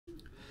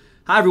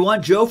Hi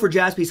everyone, Joe for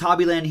Jaspys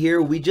Hobbyland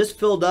here. We just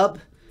filled up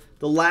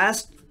the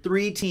last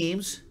 3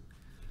 teams.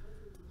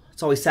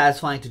 It's always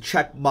satisfying to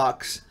check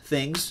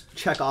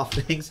off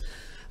things.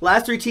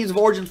 Last 3 teams of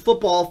Origins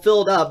football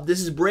filled up. This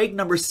is break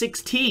number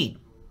 16.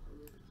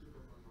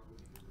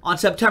 On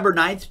September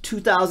 9th,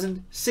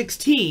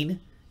 2016,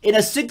 in a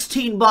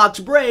 16-box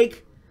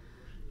break.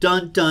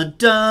 Dun, dun,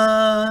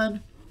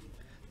 dun.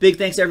 Big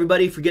thanks to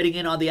everybody for getting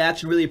in on the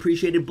action. Really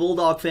appreciated.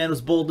 Bulldog fan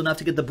was bold enough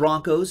to get the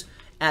Broncos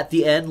at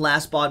the end.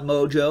 Last spot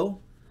mojo.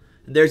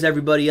 And there's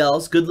everybody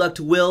else. Good luck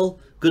to Will.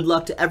 Good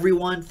luck to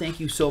everyone. Thank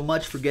you so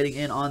much for getting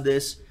in on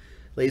this.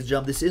 Ladies and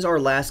gentlemen, this is our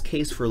last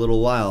case for a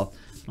little while.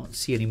 I don't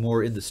see any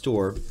more in the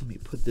store. Let me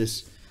put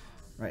this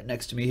right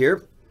next to me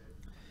here.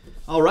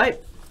 All right.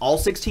 All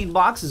 16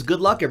 boxes.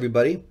 Good luck,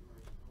 everybody.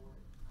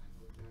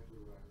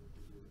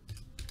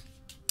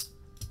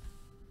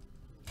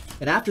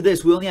 And after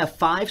this, we only have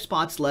 5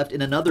 spots left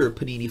in another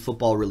Panini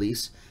football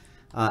release,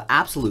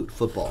 Absolute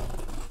Football.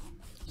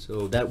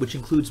 So that, which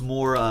includes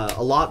more,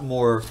 a lot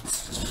more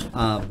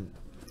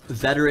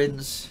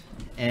veterans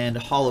and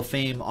Hall of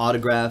Fame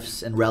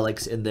autographs and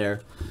relics in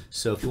there.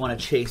 So if you want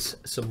to chase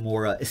some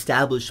more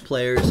established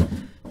players,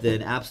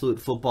 then Absolute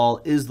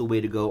Football is the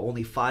way to go.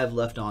 Only 5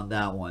 left on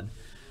that one.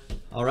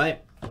 All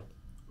right.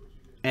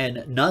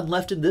 And none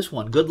left in this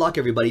one. Good luck,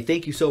 everybody.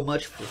 Thank you so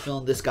much for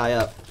filling this guy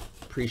up.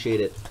 Appreciate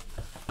it.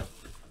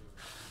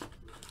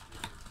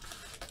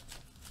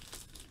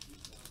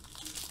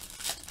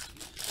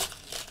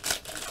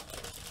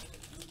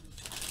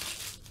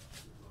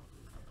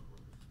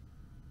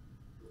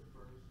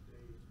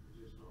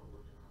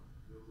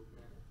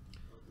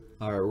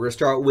 All right, we're going to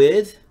start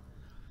with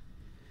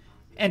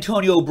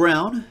Antonio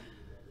Brown,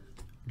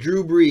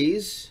 Drew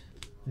Brees,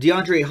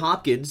 DeAndre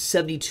Hopkins,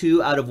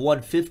 72 out of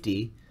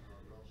 150.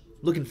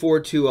 Looking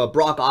forward to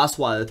Brock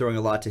Osweiler, throwing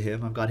a lot to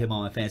him. I've got him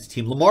on my fantasy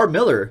team. Lamar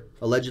Miller,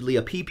 allegedly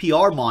a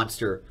PPR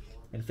monster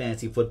in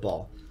fantasy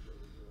football.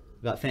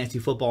 We've got fantasy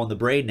football in the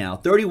brain now.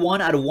 31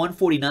 out of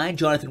 149,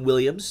 Jonathan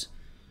Williams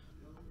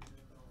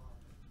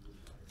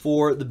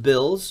for the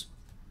Bills.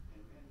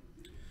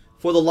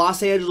 For the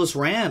Los Angeles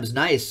Rams,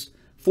 nice.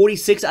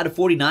 46 out of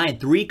 49,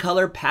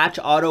 3-color patch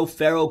auto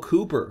Pharaoh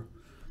Cooper.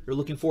 You're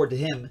looking forward to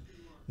him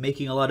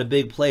making a lot of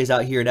big plays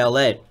out here in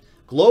LA.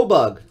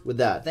 Glowbug with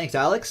that. Thanks,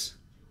 Alex.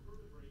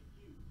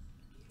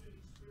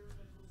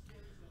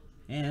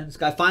 And this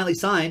guy finally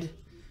signed.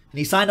 And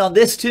he signed on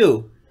this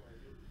too.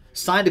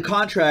 Signed a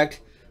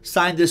contract,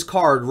 signed this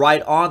card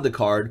right on the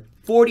card.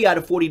 40 out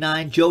of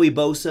 49, Joey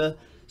Bosa,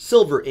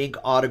 silver ink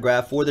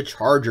autograph for the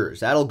Chargers.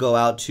 That'll go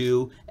out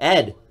to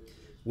Ed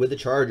with the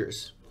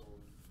Chargers.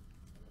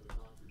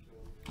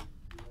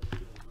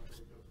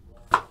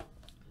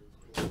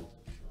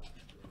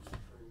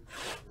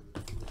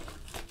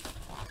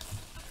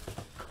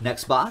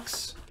 Next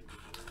box.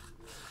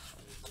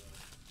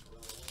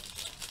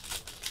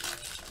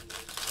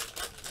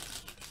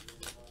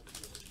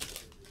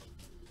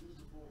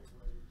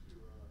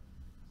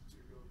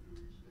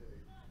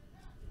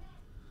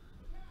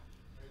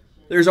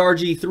 There's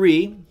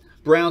RG3.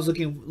 Browns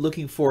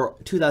looking for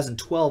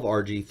 2012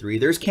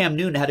 RG3. There's Cam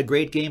Newton, had a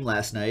great game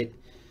last night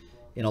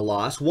in a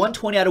loss.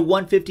 120 out of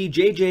 150.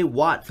 J.J.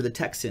 Watt for the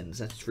Texans.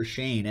 That's for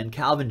Shane. And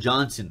Calvin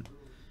Johnson.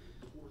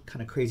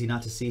 Kind of crazy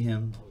not to see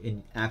him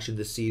in action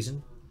this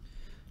season.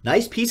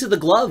 Nice piece of the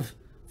glove.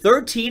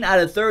 13 out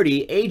of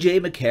 30, A.J.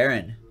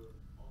 McCarron.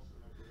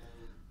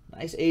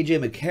 Nice A.J.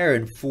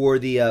 McCarron for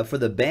the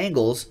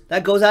Bengals.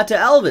 That goes out to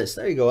Elvis.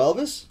 There you go,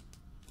 Elvis.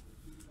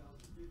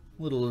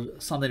 A little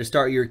something to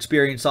start your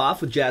experience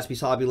off with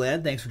Jaspys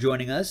Hobbyland. Thanks for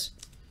joining us.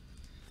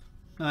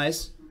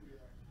 Nice.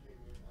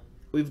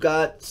 We've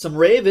got some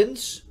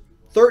Ravens.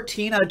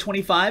 13 out of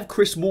 25,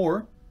 Chris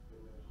Moore.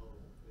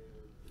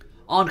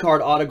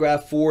 On-card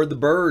autograph for the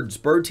Birds.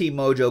 Bird Team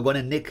Mojo. Going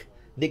to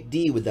Nick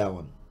D with that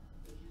one.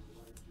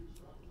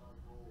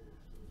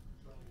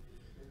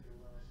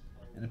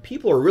 And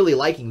people are really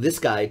liking this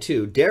guy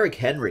too. Derrick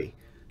Henry.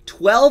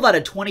 12 out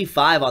of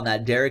 25 on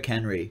that Derrick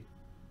Henry.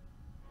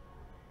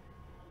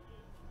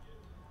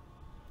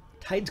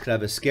 Titans could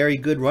have a scary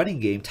good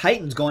running game.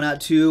 Titans going out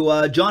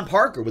to John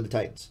Parker with the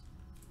Titans.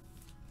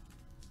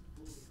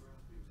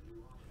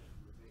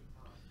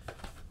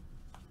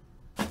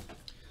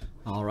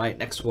 All right,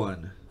 next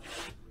one.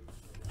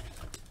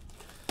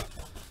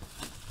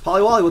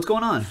 Polly Wally, what's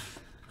going on?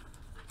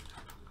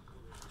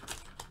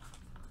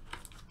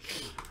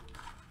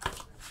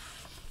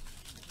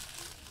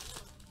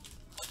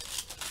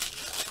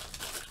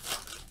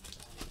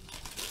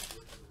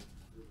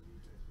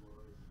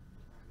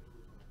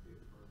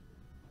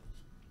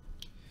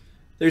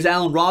 There's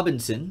Allen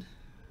Robinson,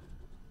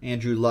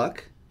 Andrew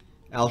Luck,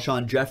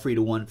 Alshon Jeffrey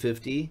to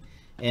 150,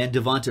 and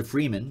Devonta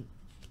Freeman.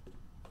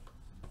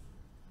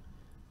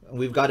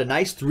 We've got a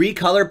nice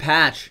 3-color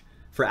patch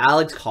for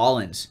Alex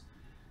Collins.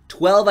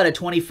 12 out of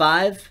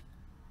 25,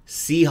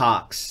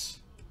 Seahawks.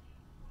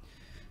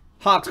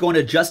 Hawks going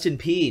to Justin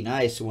P.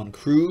 Nice one.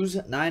 Cruz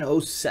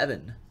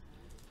 907.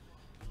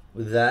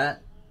 With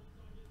that.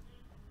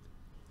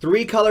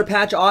 3-color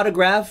patch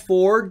autograph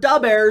for Da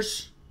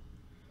Bears.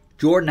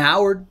 Jordan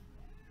Howard.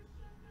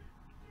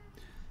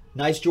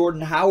 Nice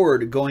Jordan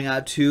Howard going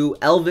out to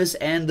Elvis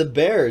and the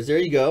Bears. There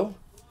you go.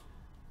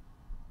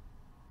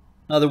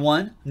 Another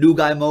one. New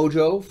Guy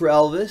Mojo for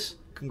Elvis.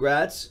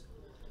 Congrats.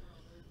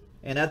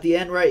 And at the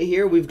end right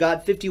here, we've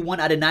got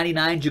 51 out of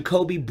 99,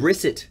 Jacoby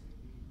Brissett.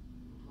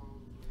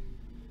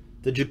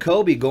 The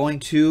Jacoby going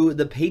to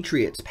the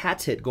Patriots.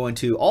 Pat's hit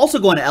also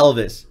going to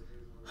Elvis.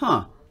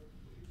 Huh.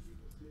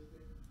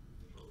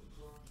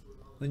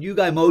 The New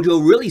Guy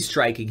Mojo really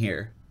striking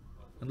here.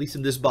 At least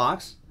in this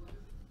box.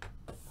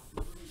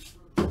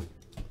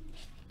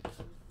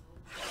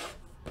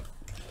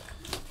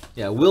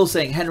 Yeah, Will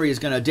saying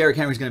Derrick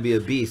Henry's gonna be a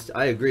beast.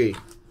 I agree.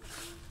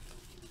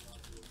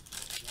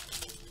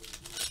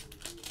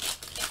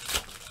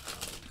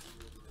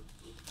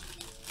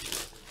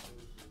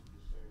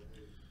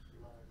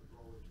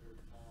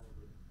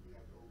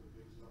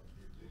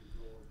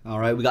 All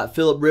right, we got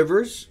Phillip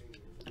Rivers.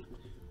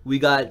 We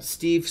got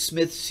Steve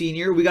Smith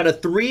Sr. We got a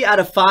 3 out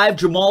of 5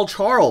 Jamal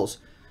Charles.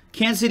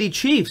 Kansas City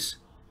Chiefs.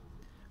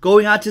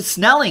 Going out to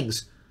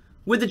Snellings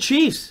with the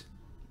Chiefs.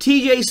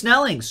 TJ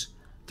Snellings.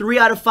 3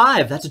 out of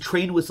 5. That's a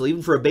train whistle,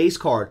 even for a base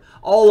card.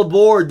 All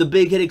aboard the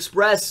Big Hit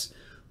Express.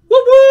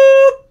 Whoop,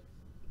 whoop.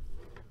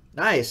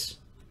 Nice.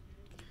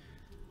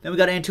 Then we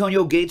got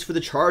Antonio Gates for the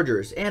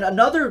Chargers. And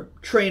another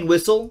train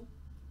whistle,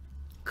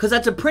 because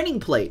that's a printing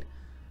plate.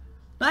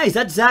 Nice.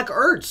 That's Zach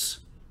Ertz.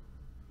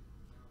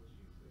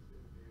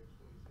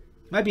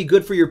 Might be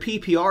good for your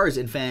PPRs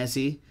in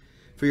fantasy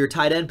for your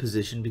tight end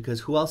position, because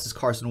who else is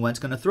Carson Wentz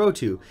going to throw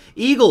to?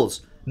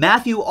 Eagles.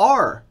 Matthew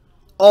R.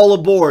 All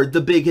aboard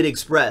the Big Hit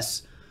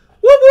Express.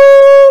 Whoop,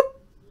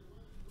 whoop.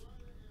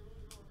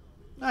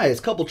 Nice.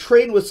 Couple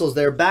train whistles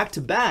there back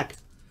to back.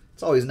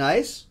 It's always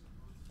nice.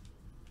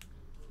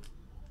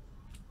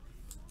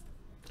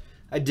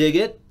 I dig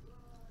it.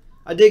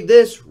 I dig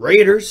this.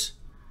 Raiders.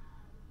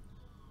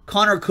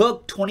 Connor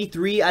Cook,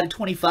 23 out of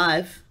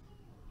 25.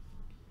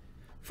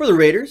 For the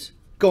Raiders.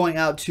 Going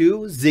out to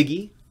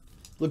Ziggy.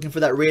 Looking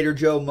for that Raider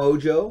Joe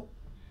Mojo.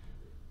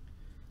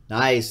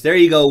 Nice. There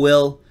you go,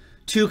 Will.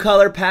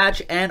 2-color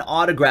patch and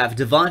autograph.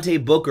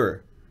 Devontae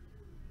Booker.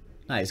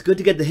 Nice. Good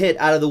to get the hit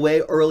out of the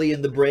way early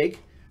in the break.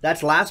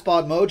 That's Last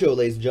Spot Mojo,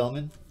 ladies and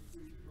gentlemen.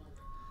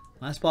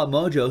 Last Spot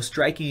Mojo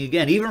striking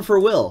again. Even for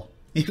Will.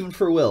 Even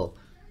for Will.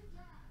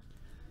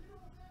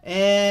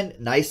 And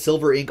nice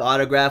silver ink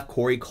autograph,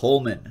 Corey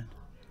Coleman.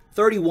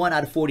 31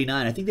 out of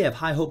 49. I think they have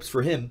high hopes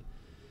for him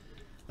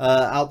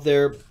out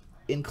there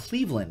in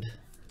Cleveland.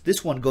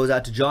 This one goes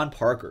out to John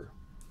Parker.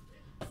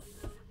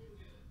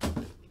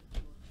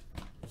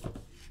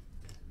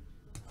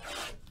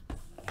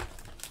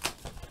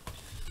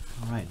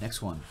 All right,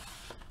 next one.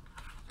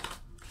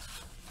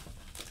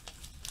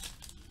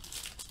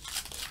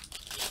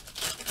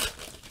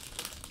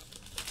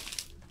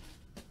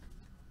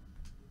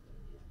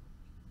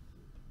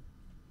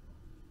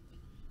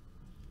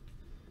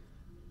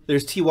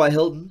 There's T.Y.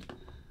 Hilton.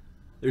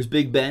 There's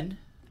Big Ben.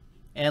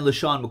 And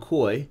LaShawn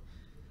McCoy.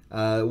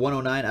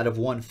 109 out of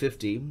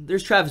 150.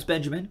 There's Travis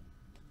Benjamin.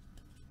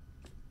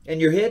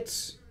 And your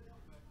hits.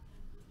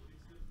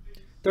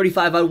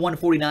 35 out of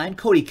 149.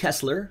 Cody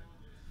Kessler.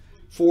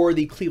 For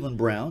the Cleveland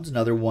Browns.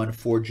 Another one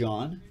for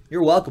John.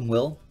 You're welcome,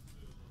 Will.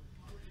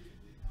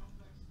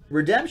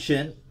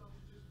 Redemption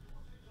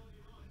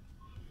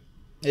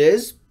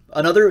is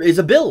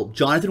a Bill.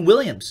 Jonathan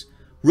Williams.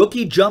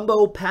 Rookie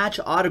Jumbo Patch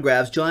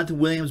Autographs. Jonathan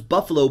Williams,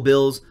 Buffalo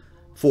Bills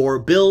for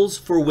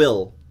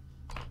Will.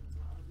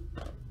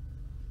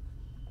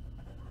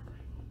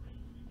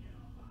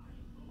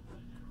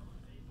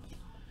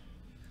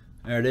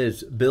 There it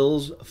is.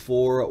 Bills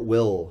for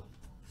Will.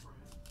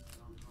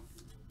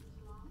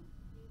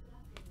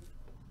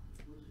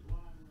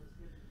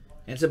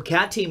 And some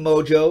Cat Team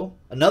Mojo.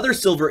 Another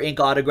silver ink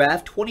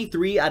autograph.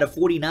 23 out of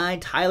 49.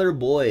 Tyler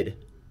Boyd.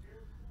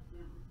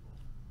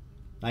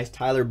 Nice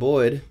Tyler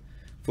Boyd.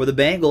 For the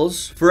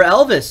Bengals. For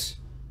Elvis.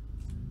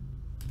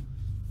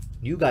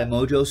 New Guy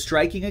Mojo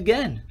striking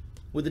again.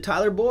 With the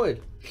Tyler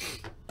Boyd.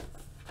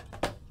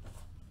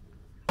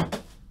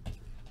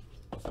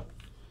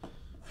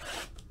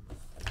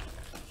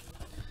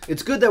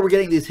 It's good that we're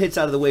getting these hits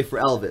out of the way for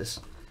Elvis.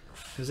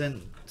 Because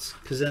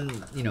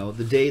then, you know,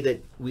 the day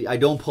that I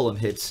don't pull him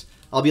hits,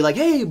 I'll be like,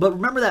 hey, but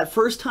remember that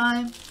first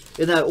time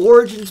in that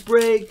Origins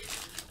break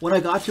when I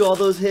got you all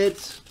those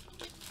hits?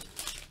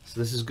 So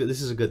this is good.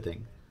 This is a good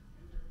thing.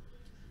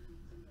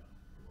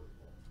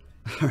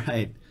 All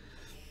right.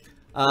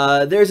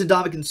 There's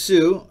Ndamukong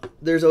Suh.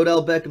 There's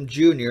Odell Beckham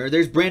Jr.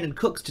 There's Brandon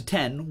Cooks to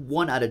 10.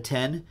 1 out of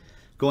 10.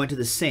 Going to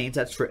the Saints.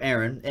 That's for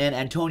Aaron. And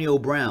Antonio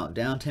Brown.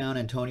 Downtown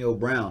Antonio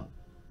Brown.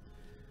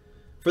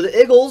 For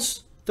the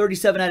Eagles,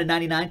 37 out of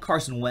 99.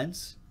 Carson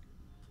Wentz.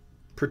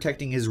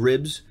 Protecting his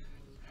ribs.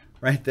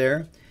 Right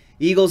there.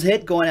 Eagles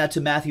hit going out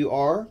to Matthew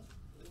R.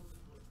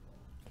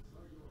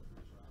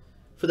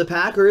 For the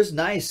Packers,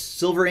 nice.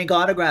 Silver ink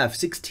autograph.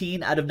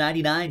 16 out of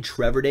 99.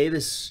 Trevor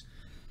Davis.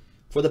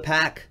 For the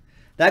Pack.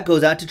 That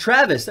goes out to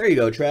Travis. There you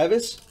go,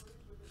 Travis.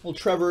 Well,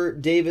 Trevor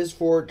Davis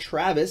for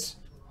Travis.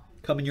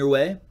 Coming your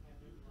way.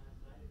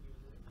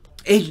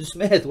 Agent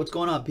Smith, what's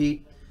going on,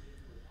 Pete?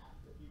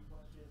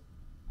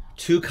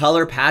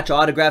 2-color patch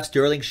autograph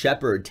Sterling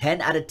Shepard,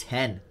 10 out of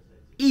 10.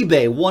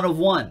 eBay, 1 of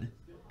 1,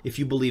 if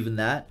you believe in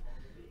that.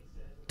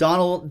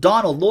 Donald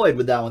Lloyd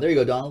with that one. There you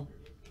go, Donald.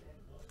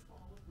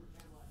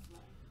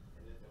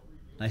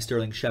 Nice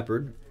Sterling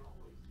Shepard.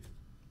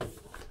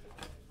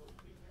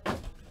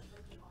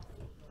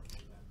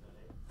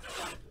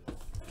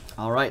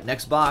 All right,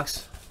 next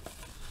box.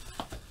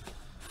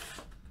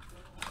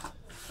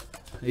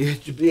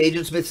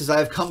 Agent Smith says, I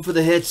have come for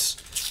the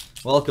hits.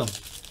 Welcome.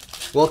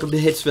 Welcome to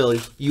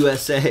Hitsville,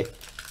 USA.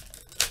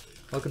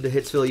 Welcome to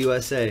Hitsville,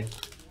 USA.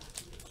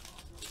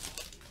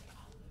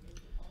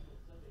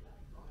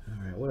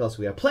 All right, what else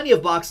we have? Plenty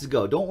of boxes to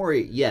go. Don't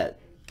worry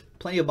yet.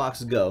 Plenty of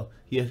boxes to go.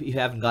 You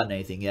haven't gotten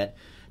anything yet.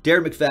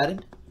 Darren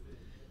McFadden,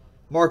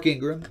 Mark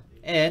Ingram,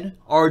 and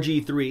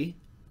RG3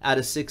 out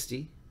of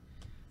 60.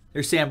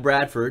 There's Sam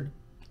Bradford.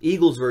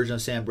 Eagles version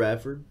of Sam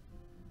Bradford.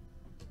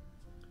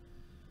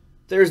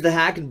 There's the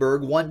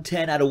Hackenberg,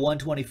 110 out of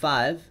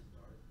 125.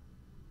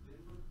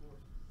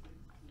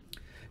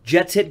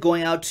 Jets hit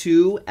going out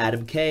to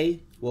Adam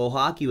K. Well,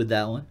 hockey with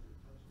that one.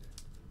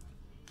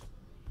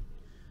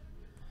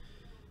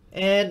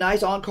 And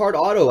nice on-card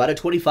auto out of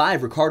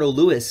 25, Ricardo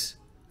Lewis,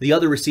 the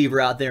other receiver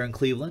out there in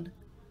Cleveland.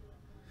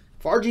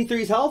 If RG3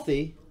 is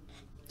healthy,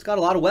 it's got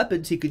a lot of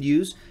weapons he could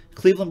use.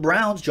 Cleveland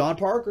Browns, John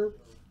Parker.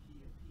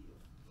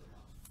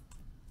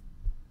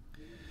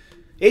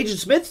 Agent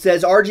Smith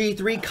says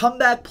RG3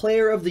 comeback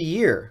player of the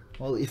year.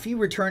 Well, if he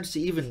returns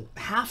to even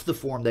half the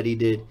form that he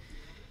did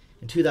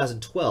in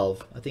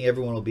 2012, I think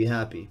everyone will be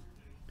happy.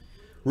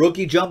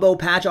 Rookie jumbo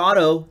patch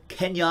auto,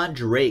 Kenyon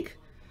Drake.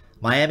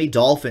 Miami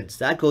Dolphins.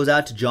 That goes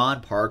out to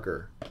John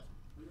Parker.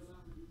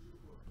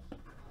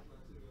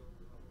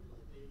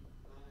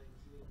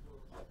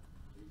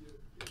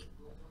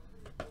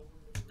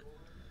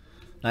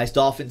 Nice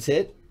Dolphins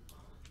hit.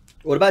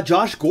 What about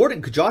Josh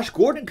Gordon? Josh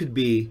Gordon could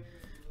be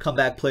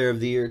comeback player of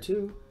the year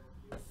too.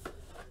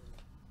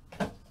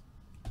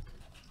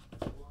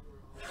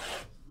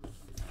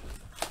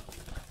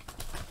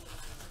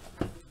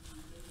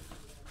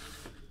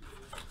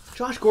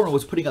 Josh Gordon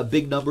was putting up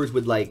big numbers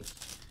with like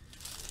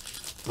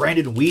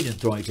Brandon Whedon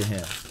throwing to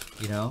him,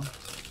 you know,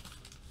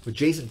 with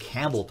Jason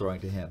Campbell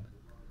throwing to him.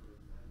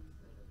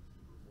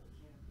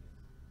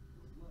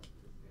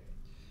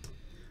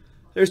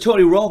 There's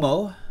Tony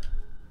Romo,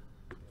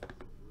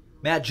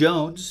 Matt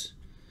Jones,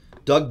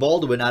 Doug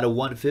Baldwin out of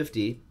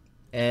 150,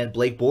 and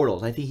Blake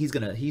Bortles. I think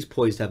he's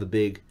poised to have a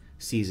big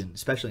season,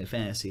 especially in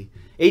fantasy.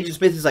 Agent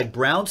Smith is like,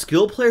 Brown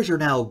skill players are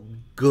now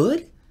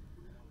good?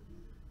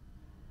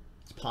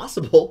 It's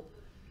possible.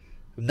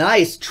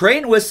 Nice.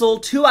 Train whistle,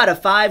 2 out of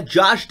 5,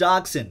 Josh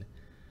Doxson.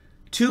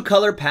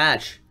 2-color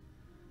patch.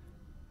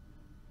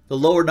 The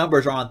lower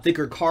numbers are on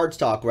thicker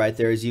cardstock right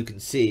there, as you can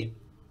see.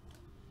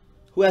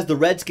 Who has the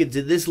Redskins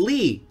in this?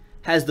 Lee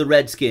has the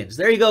Redskins.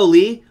 There you go,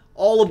 Lee.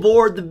 All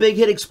aboard the Big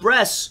Hit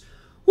Express.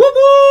 Whoop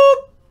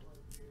whoop!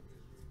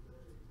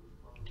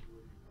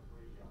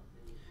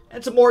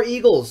 And some more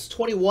Eagles.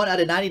 21 out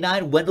of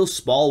 99, Wendell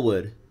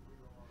Smallwood.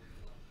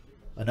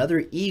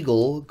 Another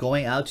Eagle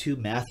going out to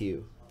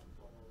Matthew.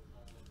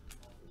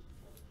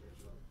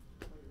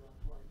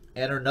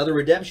 And another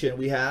redemption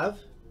we have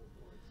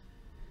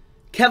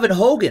Kevin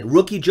Hogan,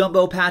 rookie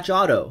jumbo patch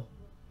auto.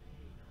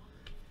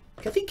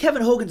 I think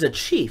Kevin Hogan's a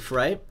Chief,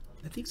 right?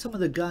 I think some of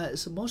the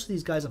guys, most of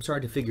these guys I'm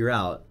starting to figure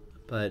out,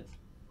 but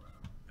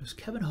is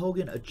Kevin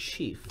Hogan a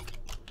Chief?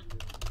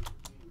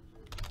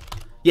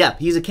 Yeah,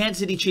 he's a Kansas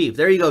City Chief.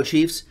 There you go,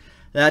 Chiefs.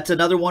 That's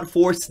another one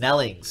for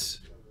Snellings.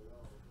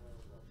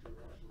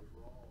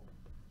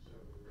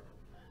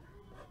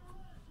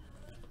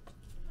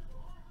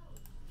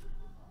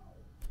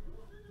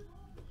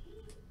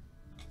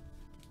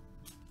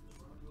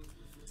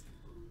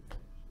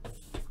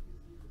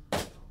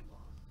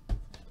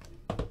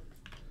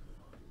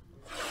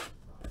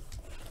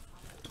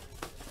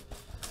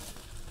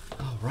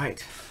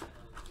 Right.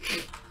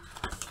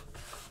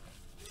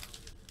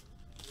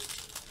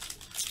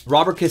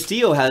 Robert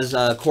Castillo has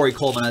Corey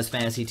Coleman on his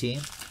fantasy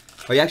team.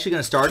 Are you actually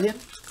going to start him?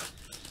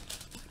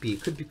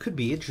 Could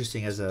be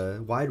interesting as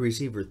a wide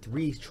receiver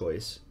 3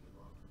 choice.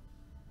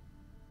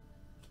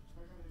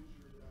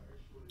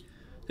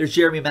 There's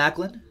Jeremy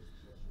Maclin.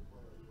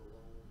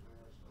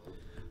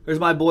 There's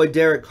my boy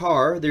Derek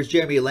Carr. There's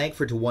Jeremy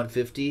Langford to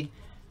 150.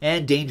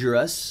 And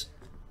Dangerous.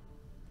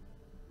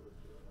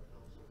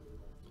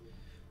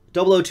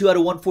 002 out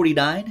of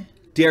 149.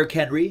 Derrick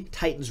Henry,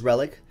 Titans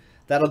relic.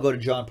 That'll go to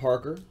John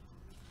Parker.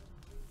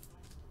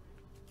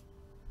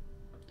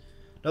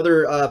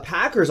 Another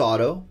Packers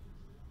auto.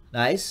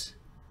 Nice.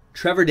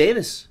 Trevor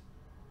Davis.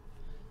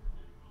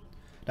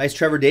 Nice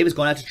Trevor Davis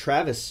going out to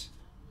Travis.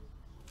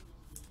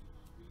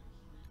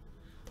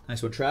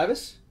 Nice one,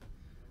 Travis.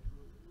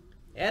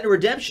 And a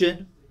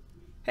redemption.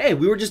 Hey,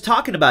 we were just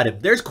talking about him.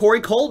 There's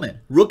Corey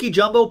Coleman. Rookie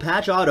jumbo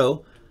patch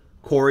auto.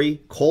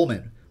 Corey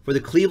Coleman for the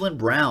Cleveland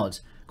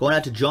Browns. Going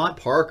out to John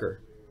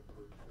Parker.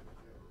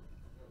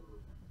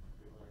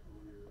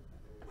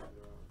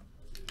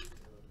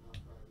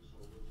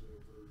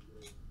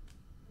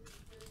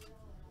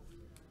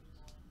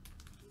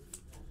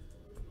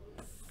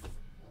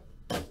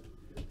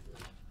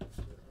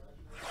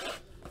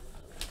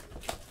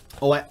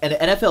 Oh, an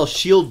NFL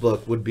Shield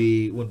book would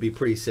be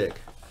pretty sick.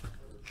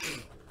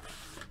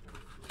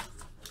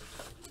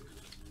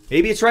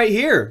 Maybe it's right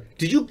here.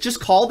 Did you just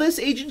call this,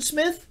 Agent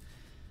Smith?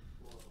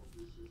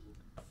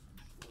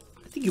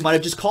 I think you might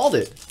have just called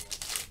it.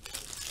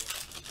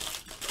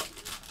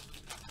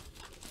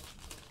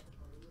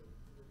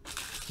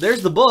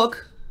 There's the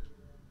book.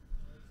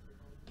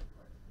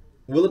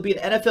 Will it be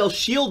an NFL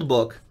Shield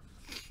book?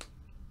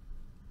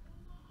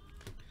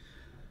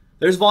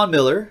 There's Von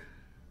Miller.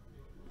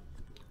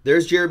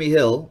 There's Jeremy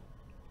Hill.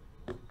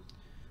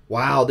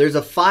 Wow, there's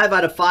a 5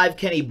 out of 5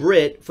 Kenny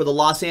Britt for the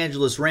Los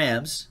Angeles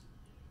Rams.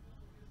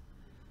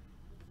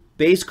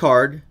 Base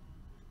card,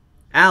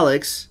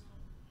 Alex,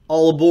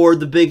 all aboard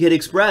the Big Hit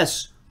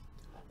Express.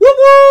 Whoop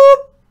whoop!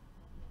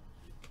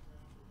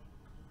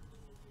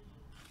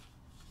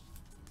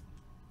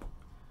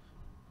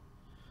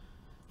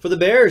 For the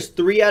Bears,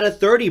 3 out of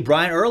 30,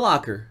 Brian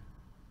Urlacher.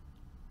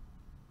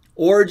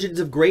 Origins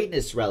of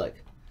Greatness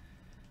relic.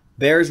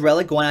 Bears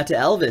relic going out to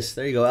Elvis.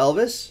 There you go,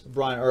 Elvis.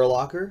 Brian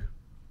Urlacher.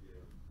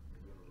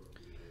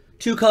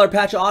 2-color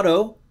patch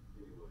auto.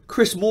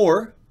 Chris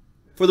Moore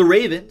for the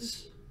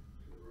Ravens.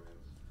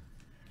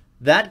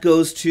 That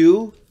goes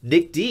to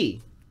Nick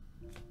D.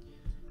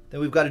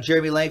 Then we've got a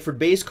Jeremy Langford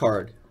base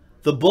card.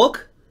 The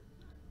book.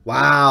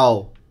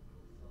 Wow.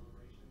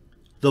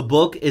 The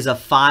book is a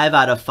 5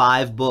 out of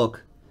 5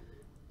 book.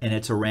 And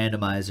it's a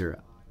randomizer.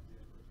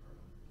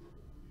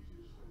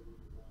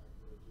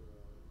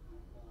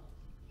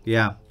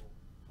 Yeah.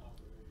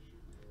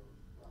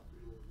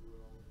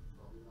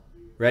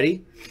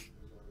 Ready?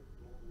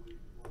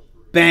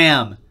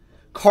 Bam.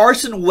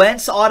 Carson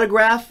Wentz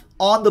autograph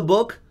on the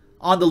book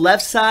on the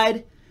left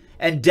side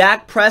and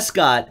Dak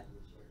Prescott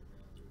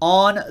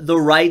on the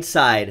right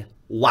side.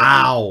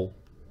 Wow.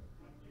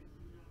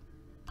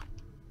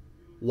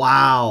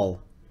 Wow.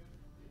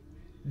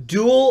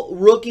 Dual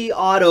rookie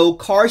auto,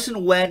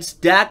 Carson Wentz,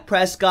 Dak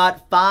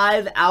Prescott,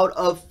 5 out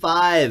of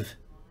 5.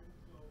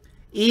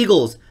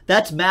 Eagles,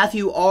 that's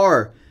Matthew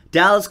R.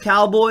 Dallas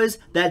Cowboys,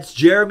 that's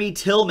Jeremy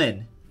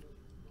Tillman.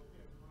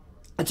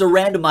 It's a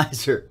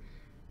randomizer.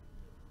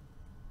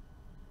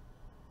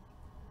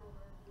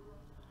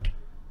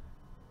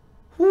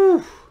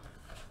 Whew.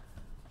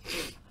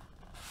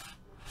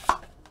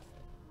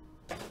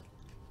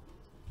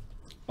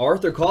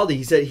 Arthur called it.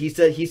 He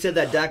said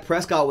that Dak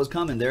Prescott was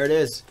coming. There it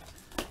is.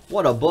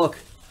 What a book.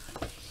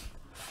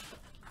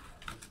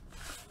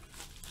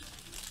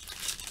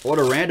 What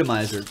a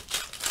randomizer.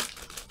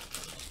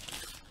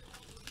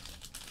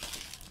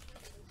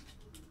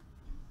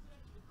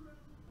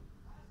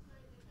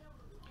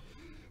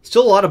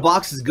 Still a lot of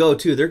boxes to go,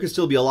 too. There could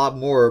still be a lot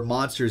more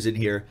monsters in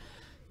here.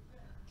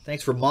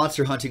 Thanks for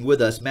monster hunting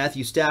with us.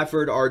 Matthew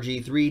Stafford,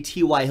 RG3,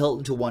 T.Y.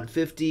 Hilton to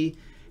 150,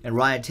 and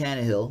Ryan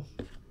Tannehill.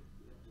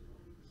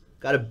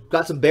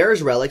 Got some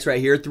Bears relics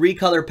right here.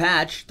 3-color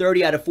patch,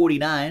 30 out of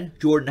 49.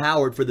 Jordan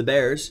Howard for the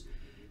Bears.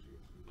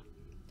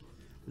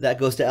 That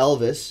goes to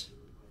Elvis.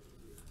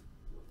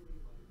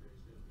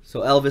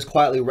 So Elvis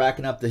quietly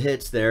racking up the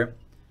hits there.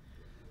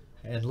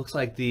 And it looks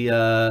like the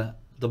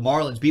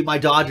Marlins beat my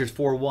Dodgers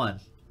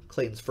 4-1.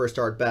 Clayton's first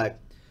start back.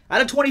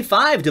 Out of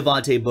 25,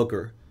 Devontae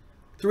Booker.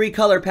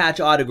 3-color patch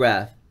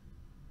autograph.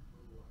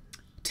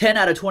 10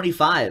 out of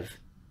 25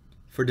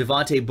 for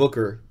Devontae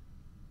Booker.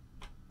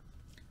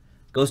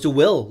 Goes to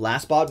Will,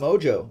 last spot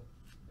mojo.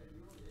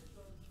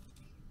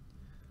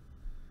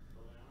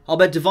 I'll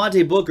bet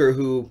Devontae Booker,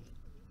 who,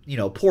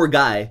 poor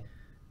guy,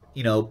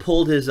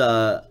 pulled his,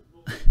 on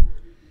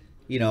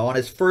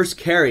his first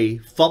carry,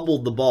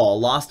 fumbled the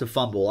ball, lost a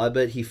fumble. I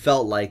bet he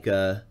felt like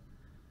a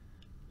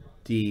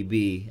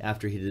DB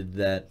after he did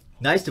that.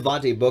 Nice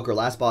Devontae Booker,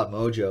 last spot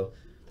mojo.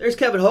 There's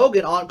Kevin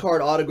Hogan,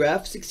 on-card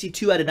autograph,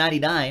 62 out of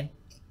 99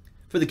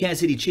 for the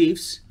Kansas City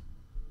Chiefs.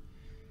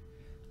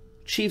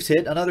 Chiefs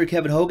hit another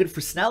Kevin Hogan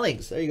for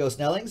Snellings. There you go,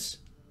 Snellings.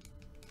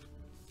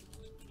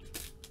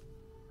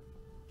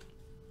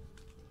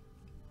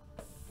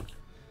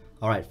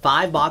 All right,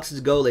 5 boxes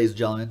to go, ladies and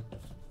gentlemen.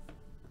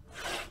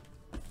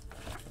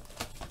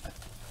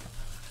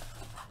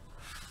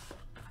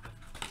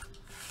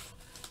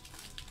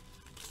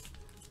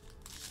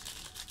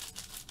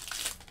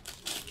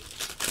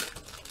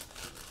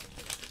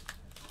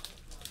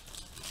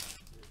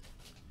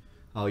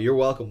 Oh, you're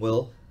welcome,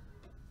 Will.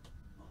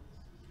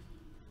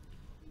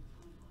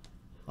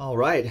 All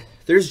right.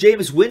 There's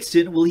Jameis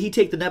Winston. Will he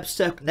take the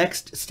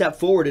next step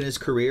forward in his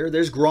career?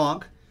 There's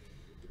Gronk.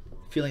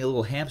 Feeling a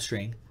little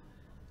hamstring.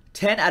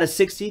 10 out of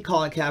 60,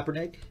 Colin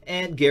Kaepernick.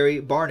 And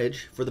Gary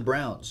Barnidge for the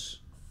Browns.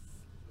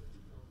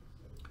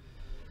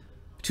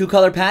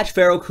 2-color patch,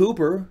 Pharaoh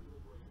Cooper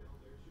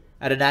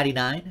out of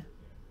 99.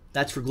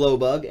 That's for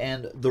Glowbug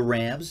and the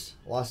Rams.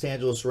 Los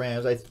Angeles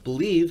Rams, I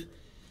believe,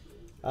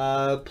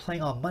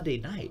 playing on Monday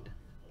night.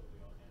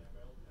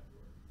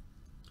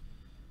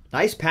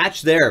 Nice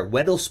patch there.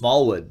 Wendell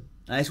Smallwood.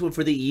 Nice one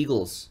for the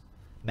Eagles.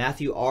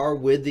 Matthew R.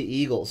 with the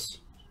Eagles.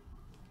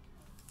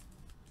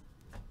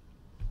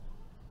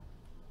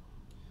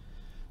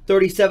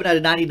 37 out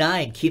of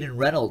 99. Keenan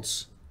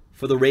Reynolds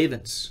for the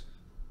Ravens.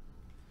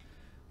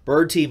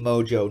 Bird Team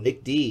Mojo,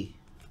 Nick D.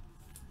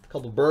 A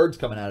couple birds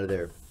coming out of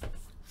there.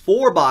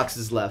 4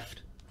 boxes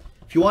left.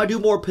 If you want to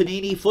do more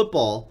Panini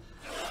football,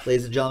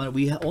 ladies and gentlemen,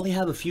 we only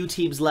have a few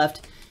teams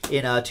left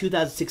in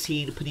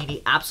 2016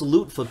 Panini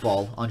Absolute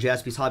Football on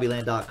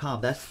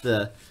JaspysHobbyland.com. That's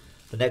the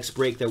next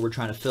break that we're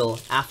trying to fill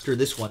after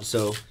this one.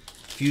 So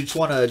if you just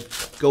want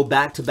to go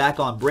back-to-back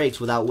on breaks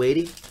without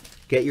waiting,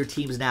 get your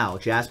teams now,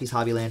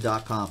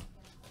 JaspysHobbyland.com.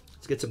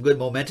 Let's get some good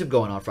momentum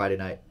going on Friday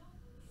night.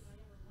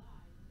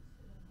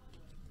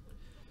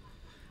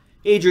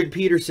 Adrian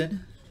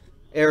Peterson,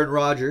 Aaron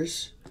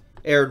Rodgers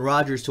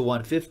to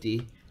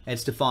 150, and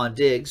Stephon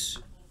Diggs,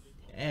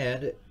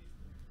 and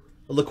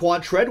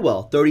Laquan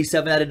Treadwell,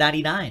 37 out of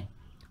 99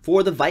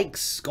 for the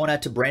Vikes, going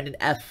out to Brandon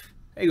F.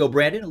 There you go,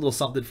 Brandon, a little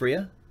something for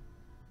you.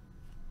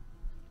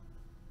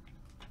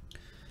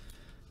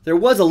 There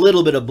was a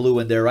little bit of blue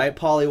in there, right,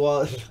 Paulie?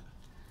 Well,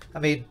 I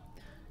mean,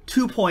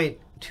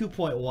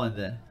 2.1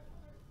 then.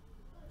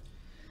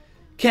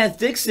 Kenneth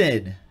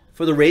Dixon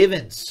for the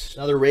Ravens.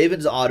 Another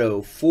Ravens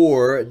auto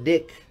for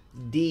Nick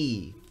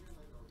D.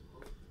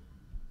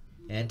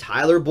 And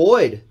Tyler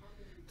Boyd.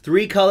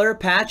 3-color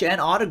patch and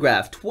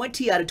autograph.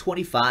 20 out of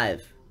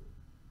 25.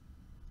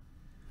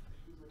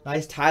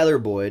 Nice Tyler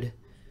Boyd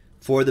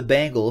for the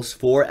Bengals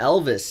for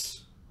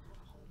Elvis.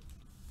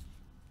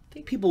 I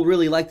think people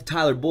really like the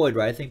Tyler Boyd,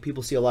 right? I think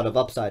people see a lot of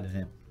upside in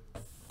him.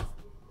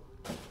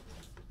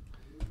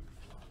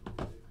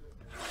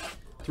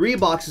 3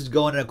 boxes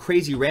going in a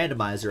crazy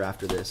randomizer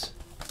after this.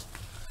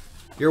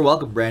 You're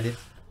welcome, Brandon.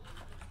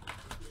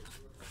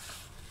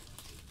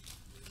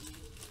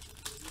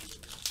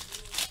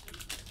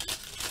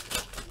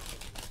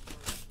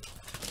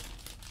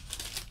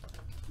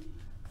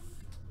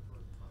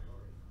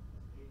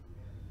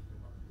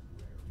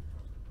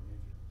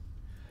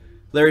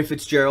 Larry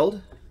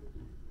Fitzgerald,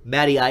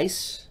 Matty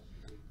Ice,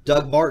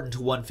 Doug Martin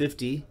to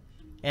 150,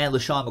 and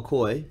LaShawn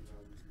McCoy.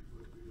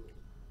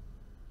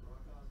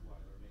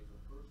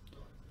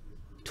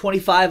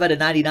 25 out of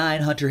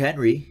 99, Hunter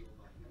Henry.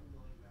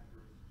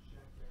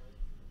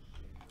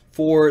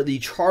 For the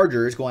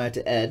Chargers, going out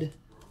to Ed.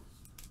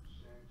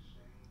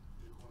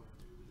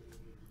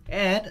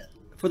 And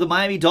for the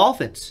Miami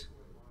Dolphins.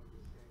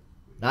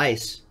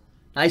 Nice.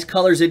 Nice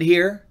colors in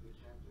here.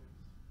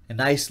 A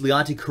nice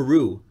Leonte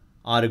Carew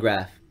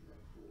autograph.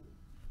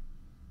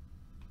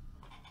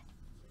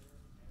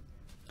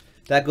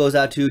 That goes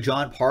out to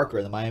John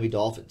Parker, the Miami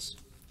Dolphins.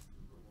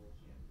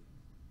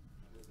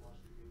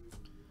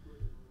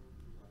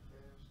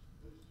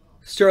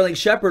 Sterling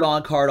Shepard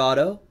on-card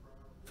auto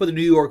for the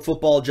New York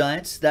Football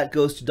Giants. That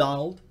goes to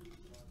Donald.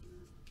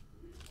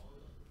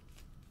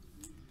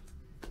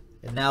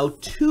 And now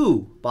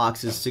 2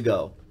 boxes to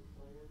go.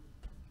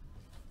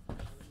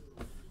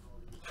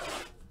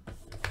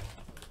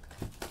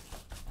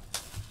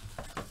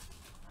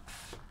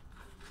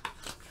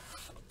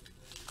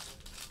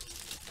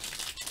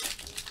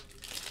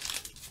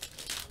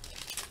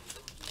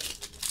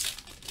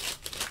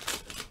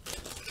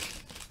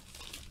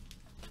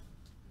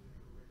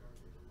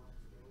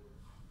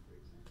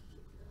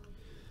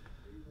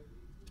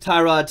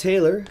 Tyrod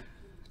Taylor,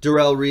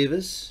 Darrelle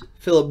Revis,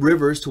 Phillip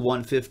Rivers to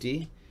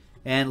 150,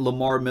 and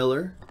Lamar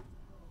Miller.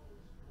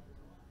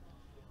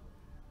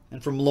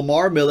 And from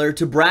Lamar Miller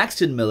to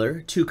Braxton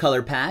Miller,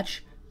 2-color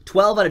patch,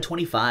 12 out of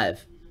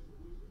 25.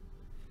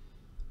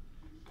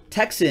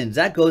 Texans,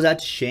 that goes out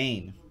to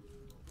Shane.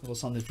 A little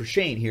something for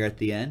Shane here at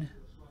the end.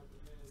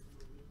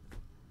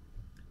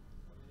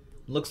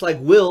 Looks like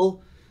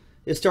Will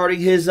is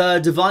starting his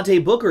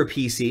Devontae Booker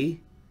PC.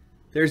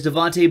 There's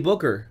Devontae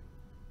Booker.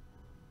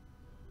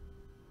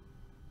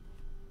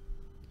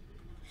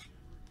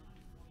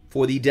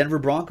 For the Denver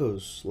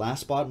Broncos, last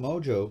spot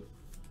mojo.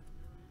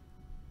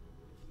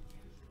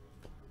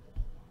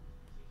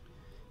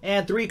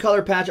 And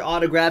 3-color patch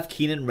autograph,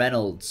 Keenan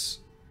Reynolds.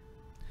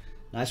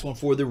 Nice one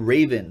for the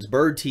Ravens.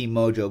 Bird Team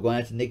mojo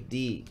going out to Nick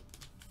D.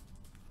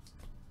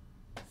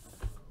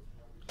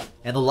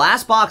 And the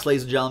last box,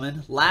 ladies and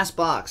gentlemen. Last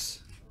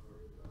box.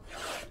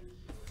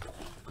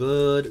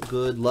 Good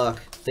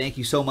luck. Thank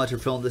you so much for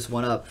filling this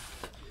one up.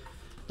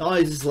 Not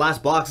only is this the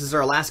last box, this is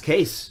our last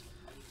case.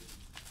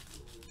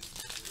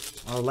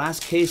 Our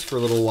last case for a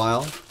little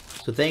while.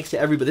 So thanks to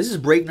everybody. This is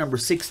break number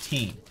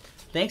 16.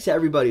 Thanks to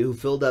everybody who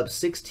filled up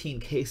 16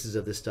 cases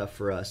of this stuff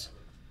for us.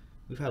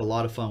 We've had a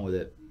lot of fun with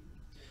it.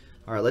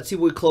 All right, let's see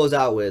what we close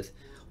out with.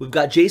 We've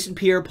got Jason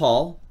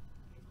Pierre-Paul.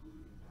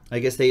 I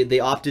guess they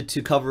opted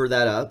to cover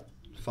that up.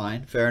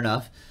 Fine, fair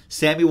enough.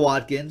 Sammy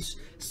Watkins,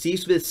 Steve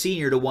Smith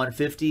Sr. to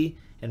 150,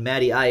 and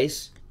Matty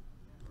Ice.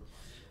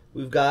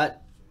 We've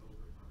got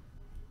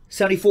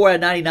 74 out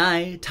of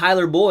 99,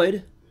 Tyler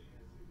Boyd.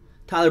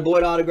 Tyler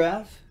Boyd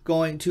autograph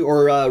going to,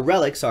 or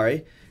relic,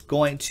 sorry,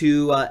 going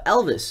to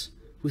Elvis,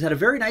 who's had a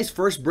very nice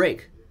first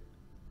break.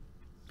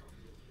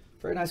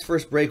 Very nice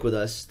first break with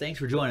us. Thanks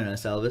for joining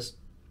us, Elvis.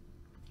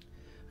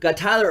 Got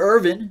Tyler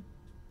Irvin.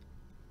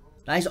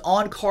 Nice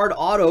on-card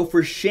auto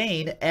for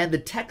Shane and the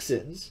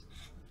Texans.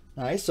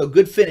 Nice, so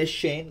good finish,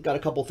 Shane. Got a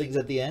couple things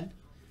at the end.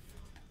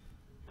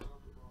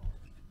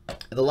 And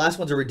the last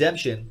one's a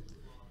redemption.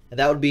 And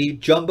that would be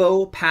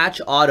Jumbo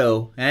Patch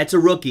Auto. And it's a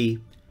rookie,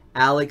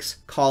 Alex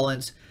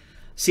Collins.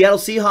 Seattle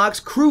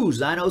Seahawks, Cruise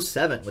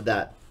 907 with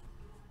that.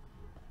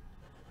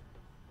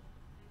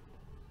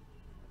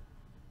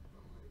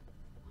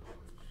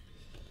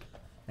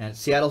 And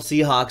Seattle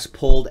Seahawks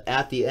pulled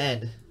at the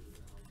end.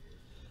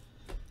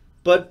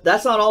 But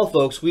that's not all,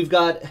 folks. We've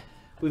got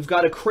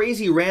a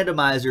crazy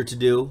randomizer to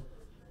do.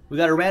 We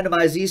got to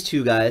randomize these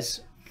two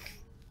guys.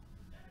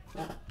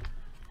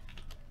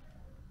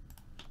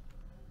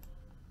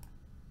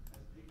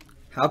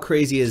 How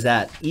crazy is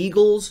that?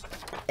 Eagles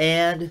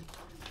and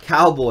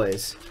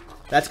Cowboys.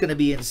 That's going to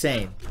be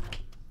insane.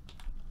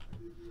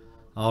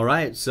 All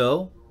right,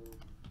 so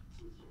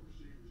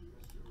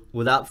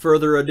without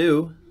further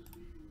ado,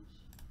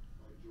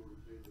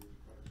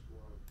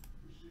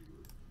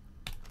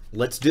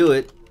 let's do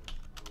it.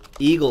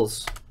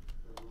 Eagles,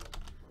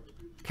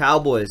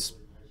 Cowboys.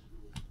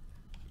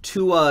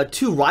 Two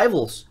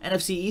rivals,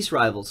 NFC East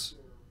rivals.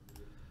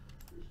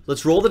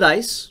 Let's roll the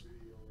dice.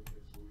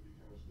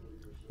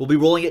 We'll be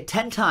rolling it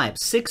 10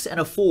 times, 6 and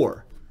a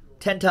 4,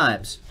 10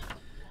 times.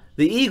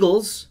 The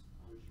Eagles,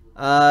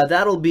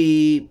 that'll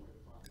be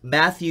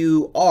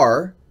Matthew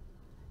R,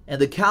 and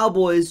the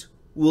Cowboys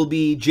will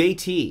be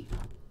JT.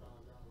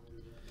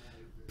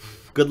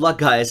 Good luck,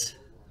 guys.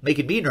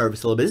 Making me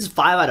nervous a little bit. This is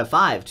 5 out of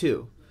 5,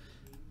 too.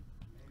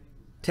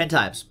 10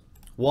 times.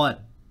 1,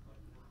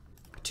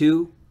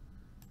 2,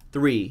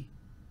 3,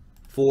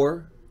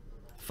 4,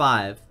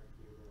 5,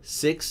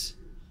 6,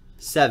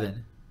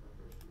 7,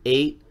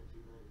 8,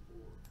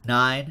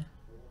 9,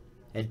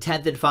 and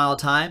 10th and final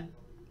time.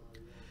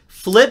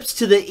 Flips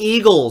to the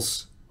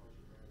Eagles.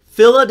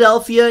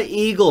 Philadelphia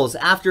Eagles,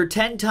 after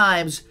 10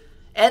 times,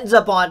 ends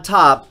up on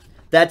top.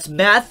 That's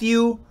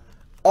Matthew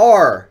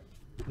R.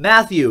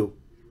 Matthew.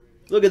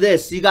 Look at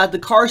this. You got the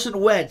Carson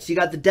Wentz. You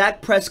got the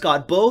Dak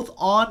Prescott. Both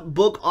on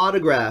book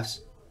autographs.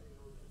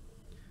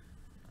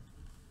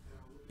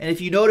 And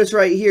if you notice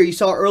right here, you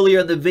saw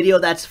earlier in the video,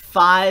 that's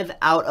 5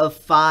 out of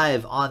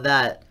 5 on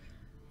that.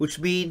 Which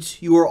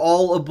means you are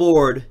all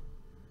aboard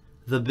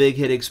the Big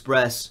Hit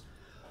Express.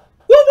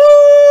 Whoop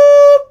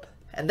whoop!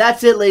 And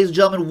that's it, ladies and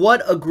gentlemen.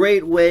 What a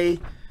great way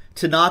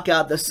to knock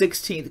out the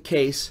 16th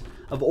case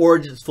of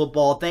Origins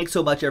football. Thanks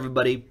so much,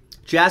 everybody.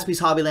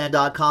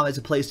 JaspysHobbyland.com is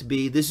a place to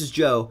be. This is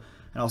Joe,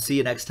 and I'll see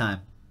you next time.